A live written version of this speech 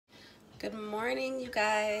Good morning, you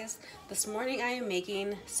guys. This morning I am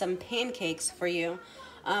making some pancakes for you.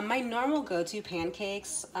 My normal go-to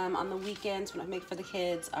pancakes on the weekends when I make for the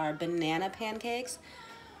kids are banana pancakes,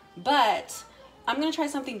 but I'm gonna try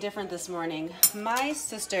something different this morning. My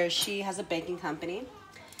sister, she has a baking company,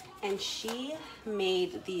 and she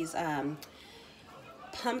made these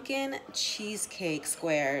pumpkin cheesecake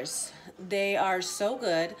squares. They are so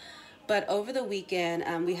good. But over the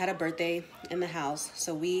weekend, we had a birthday in the house.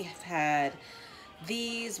 So we've had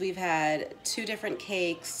these, we've had 2 different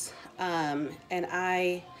cakes, and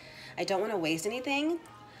I don't want to waste anything.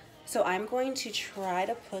 So I'm going to try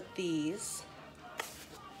to put these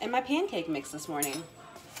in my pancake mix this morning.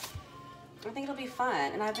 I think it'll be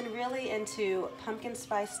fun. And I've been really into pumpkin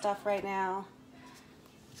spice stuff right now.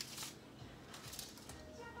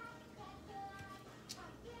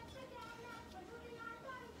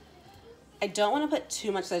 I don't want to put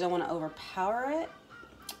too much, so I don't want to overpower it.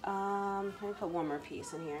 Let me put one more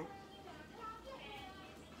piece in here.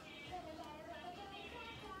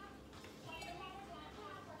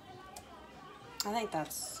 I think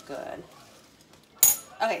that's good.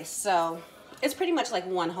 Okay, so it's pretty much like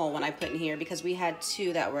one whole one I put in here because we had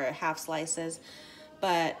 2 that were half slices,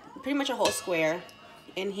 but pretty much a whole square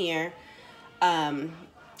in here.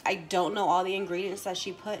 I don't know all the ingredients that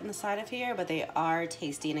she put inside of here, but they are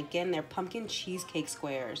tasty. And again, they're pumpkin cheesecake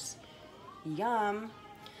squares. Yum.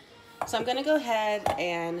 So I'm gonna go ahead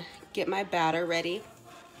and get my batter ready.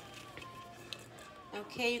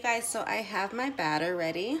 Okay, you guys, so I have my batter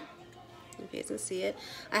ready. If you guys can see it.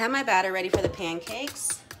 I have my batter ready for the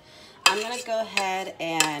pancakes. I'm gonna go ahead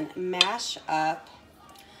and mash up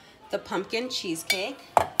the pumpkin cheesecake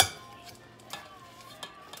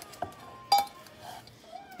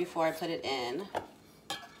before I put it in.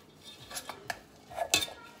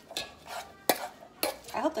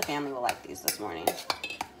 I hope the family will like these this morning.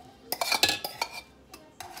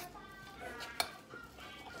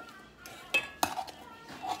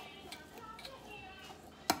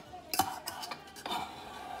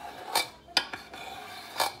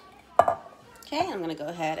 Okay, I'm gonna go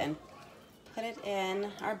ahead and put it in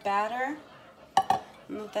our batter.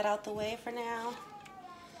 Move that out the way for now.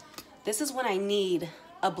 This is when I need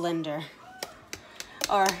a blender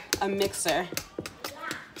or a mixer.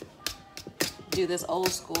 Do this old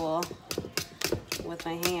school with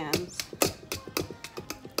my hands.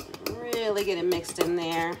 Really get it mixed in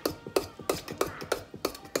there.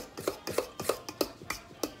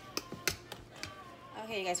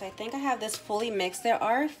 Okay, you guys, so I think I have this fully mixed. There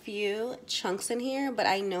are a few chunks in here, but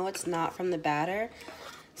I know it's not from the batter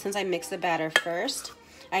since I mixed the batter first.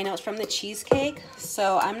 I know it's from the cheesecake,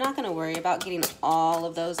 so I'm not gonna worry about getting all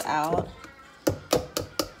of those out.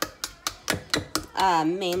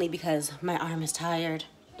 Mainly because my arm is tired.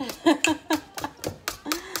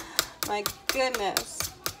 My goodness.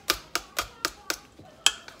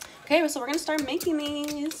 Okay, so we're gonna start making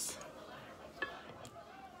these.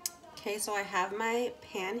 Okay, so I have my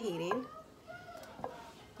pan heating. I'm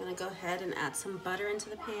gonna go ahead and add some butter into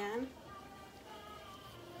the pan.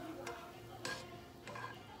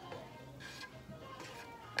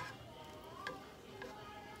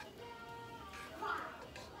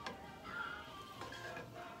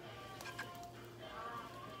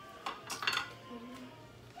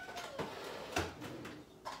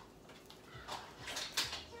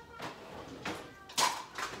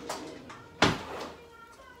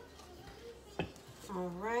 All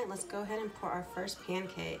right, let's go ahead and pour our first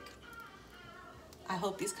pancake. I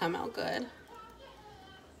hope these come out good.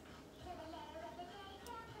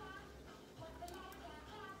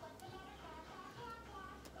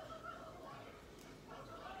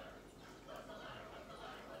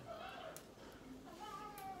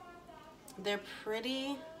 They're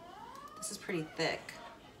pretty, this is pretty thick.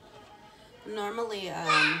 Normally,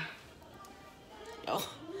 oh,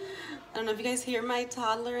 I don't know if you guys hear my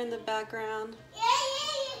toddler in the background.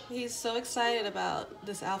 He's so excited about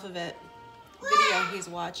this alphabet video he's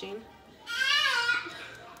watching.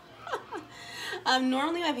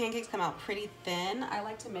 Normally my pancakes come out pretty thin. I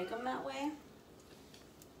like to make them that way.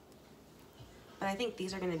 But I think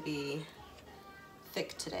these are gonna be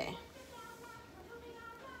thick today.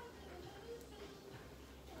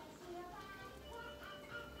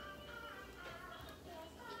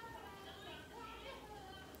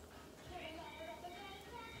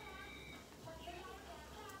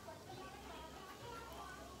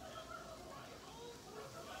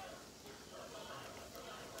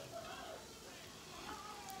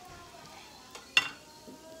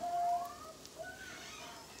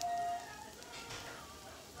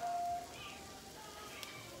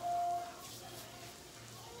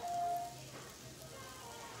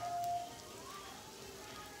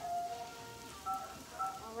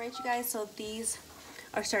 right, you guys, so these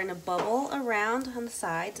are starting to bubble around on the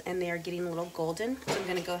sides and they are getting a little golden. So I'm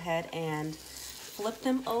gonna go ahead and flip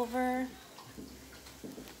them over.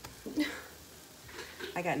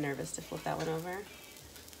 I got nervous to flip that one over.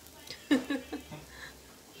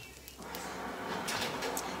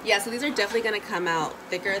 Yeah, so these are definitely gonna come out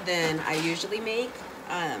thicker than I usually make.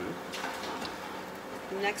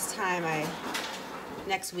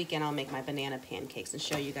 Next weekend I'll make my banana pancakes and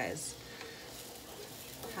show you guys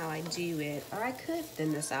how I do it. Or I could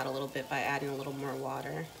thin this out a little bit by adding a little more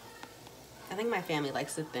water. I think my family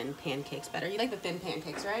likes the thin pancakes better. You like the thin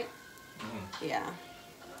pancakes, right? Mm-hmm. Yeah.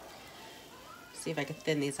 See if I could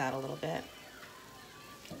thin these out a little bit.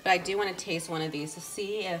 But I do want to taste one of these to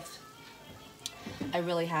see if I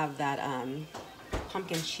really have that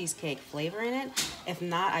pumpkin cheesecake flavor in it. If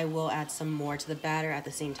not, I will add some more to the batter at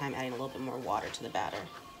the same time adding a little bit more water to the batter.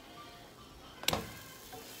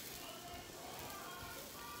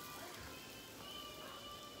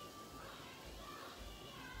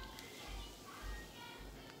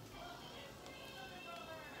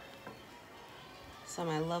 So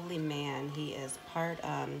my lovely man, he is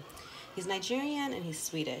he's Nigerian and he's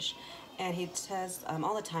Swedish. And he says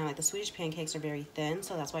all the time, like the Swedish pancakes are very thin,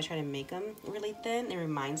 so that's why I try to make them really thin. It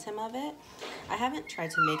reminds him of it. I haven't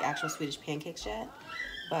tried to make actual Swedish pancakes yet,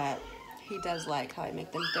 but he does like how I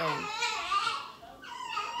make them thin.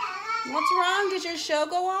 What's wrong? Did your show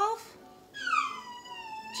go off?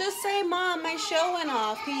 Just say, Mom, my show went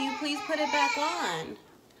off. Can you please put it back on?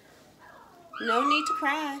 No need to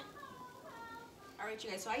cry. All right,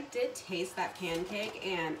 you guys, so I did taste that pancake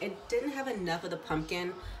and it didn't have enough of the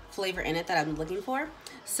pumpkin flavor in it that I'm looking for.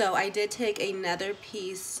 So I did take another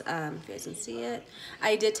piece, if you guys can see it,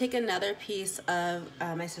 I did take another piece of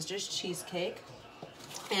my sister's cheesecake.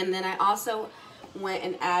 And then I also went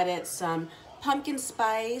and added some pumpkin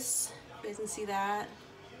spice. You guys can see that.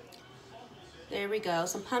 There we go,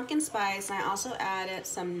 some pumpkin spice. And I also added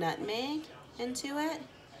some nutmeg into it.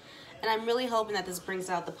 And I'm really hoping that this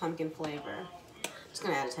brings out the pumpkin flavor. Just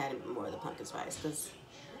gonna add a tiny bit more of the pumpkin spice because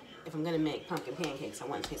if I'm gonna make pumpkin pancakes, I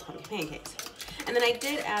want to taste pumpkin pancakes. And then I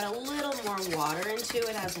did add a little more water into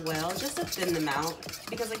it as well, just to thin them out.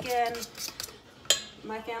 Because again,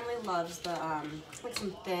 my family loves the like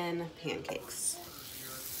some thin pancakes.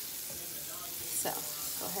 So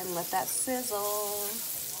go ahead and let that sizzle.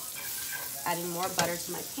 Adding more butter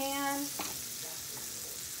to my pan.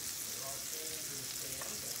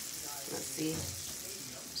 Let's see.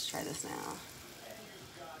 Let's try this now.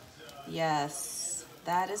 Yes,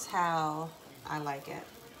 that is how I like it.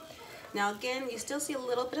 Now again, you still see a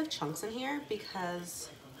little bit of chunks in here because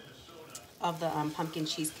of the pumpkin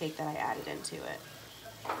cheesecake that I added into it.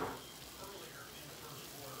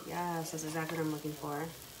 Yes, that's exactly what I'm looking for.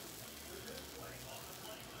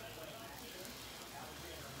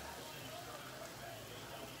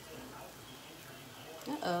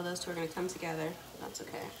 Uh-oh, those two are gonna come together. That's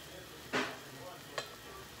okay.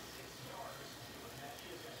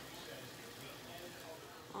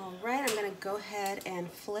 All right, I'm gonna go ahead and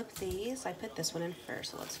flip these. I put this one in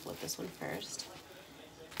first, so let's flip this one first.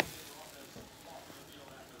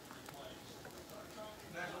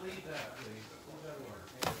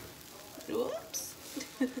 Oops.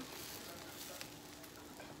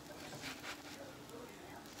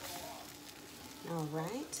 All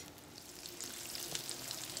right.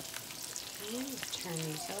 Okay, let's turn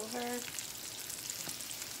these over.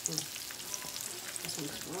 This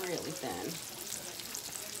one's really thin.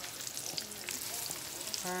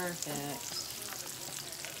 Perfect.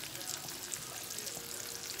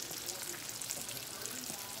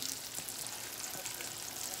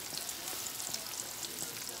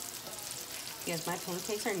 Yes, my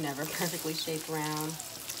pancakes are never perfectly shaped round.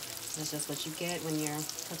 That's just what you get when you're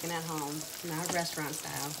cooking at home. Not restaurant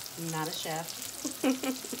style. I'm not a chef.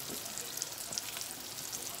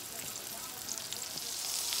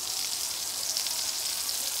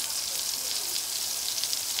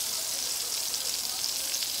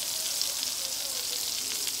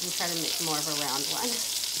 I'm trying to make more of a round one.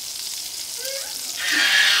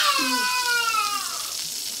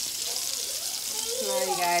 All right,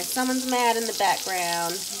 you guys, someone's mad in the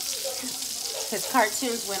background. His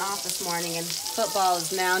cartoons went off this morning and football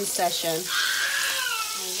is now in session.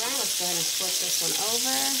 All right, let's go ahead and flip this one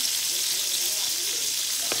over.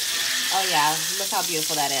 Oh yeah, look how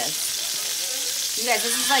beautiful that is. You guys,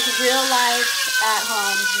 this is like real life at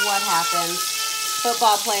home, what happens.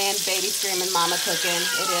 Football playing, baby screaming, mama cooking.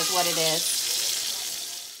 It is what it is.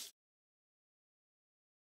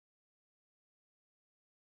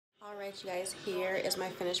 All right, you guys, here is my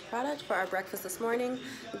finished product for our breakfast this morning.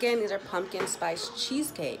 Again, these are pumpkin spice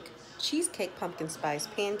cheesecake. cheesecake pumpkin spice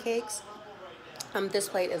pancakes. This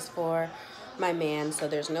plate is for my man, so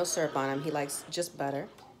there's no syrup on him. He likes just butter.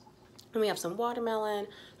 And we have some watermelon,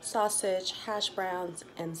 sausage, hash browns,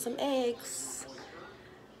 and some eggs.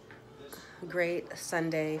 Great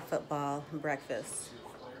Sunday football breakfast.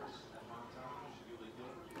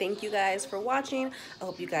 Thank you guys for watching. I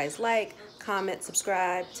hope you guys like, comment,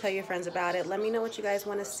 subscribe, tell your friends about it. Let me know what you guys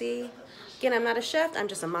want to see. Again, I'm not a chef. I'm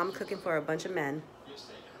just a mom cooking for a bunch of men.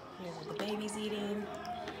 Here's what the baby's eating.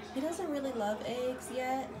 He doesn't really love eggs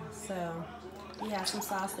yet, so we have some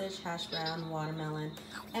sausage, hash brown, watermelon,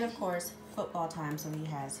 and of course, football time, so he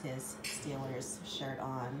has his Steelers shirt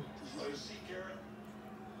on.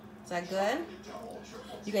 Is that good?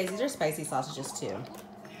 You guys, these are spicy sausages too.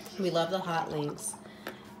 We love the hot links.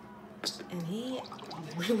 And he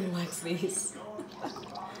really likes these.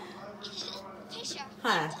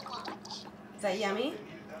 Huh? Is that yummy?